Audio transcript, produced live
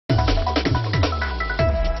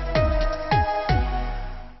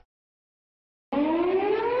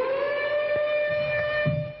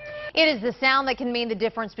It is the sound that can mean the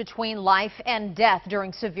difference between life and death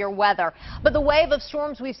during severe weather. But the wave of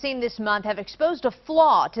storms we've seen this month have exposed a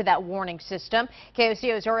flaw to that warning system.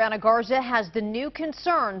 KOCO's Ariana Garza has the new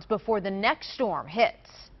concerns before the next storm hits.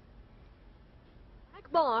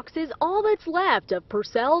 Black box is all that's left of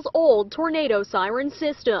Purcell's old tornado siren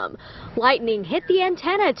system. Lightning hit the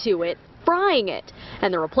antenna to it, frying it,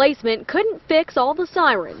 and the replacement couldn't fix all the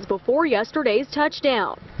sirens before yesterday's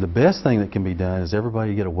touchdown. The best thing that can be done is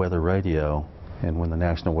everybody get a weather radio, and when the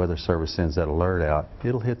National Weather Service sends that alert out,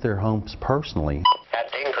 it'll hit their homes personally.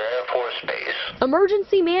 At Tinker Air Force Base.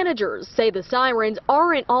 Emergency managers say the sirens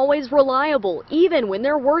aren't always reliable, even when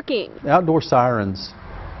they're working. Outdoor sirens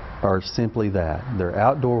are simply that. They're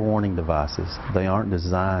outdoor warning devices. They aren't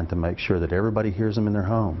designed to make sure that everybody hears them in their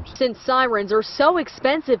homes. Since sirens are so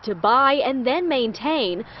expensive to buy and then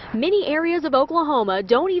maintain, many areas of Oklahoma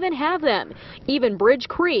don't even have them. Even Bridge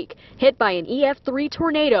Creek, hit by an EF3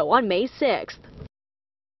 tornado on May 6th.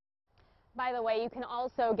 By the way, you can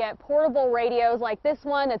also get portable radios like this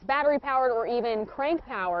one that's battery powered or even crank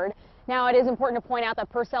powered. Now, it is important to point out that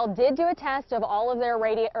Purcell did do a test of all of their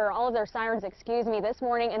sirens, this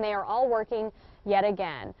morning, and they are all working yet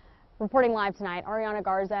again. Reporting live tonight, Ariana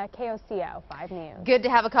Garza, KOCO 5 News. Good to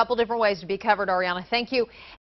have a couple different ways to be covered, Ariana. Thank you.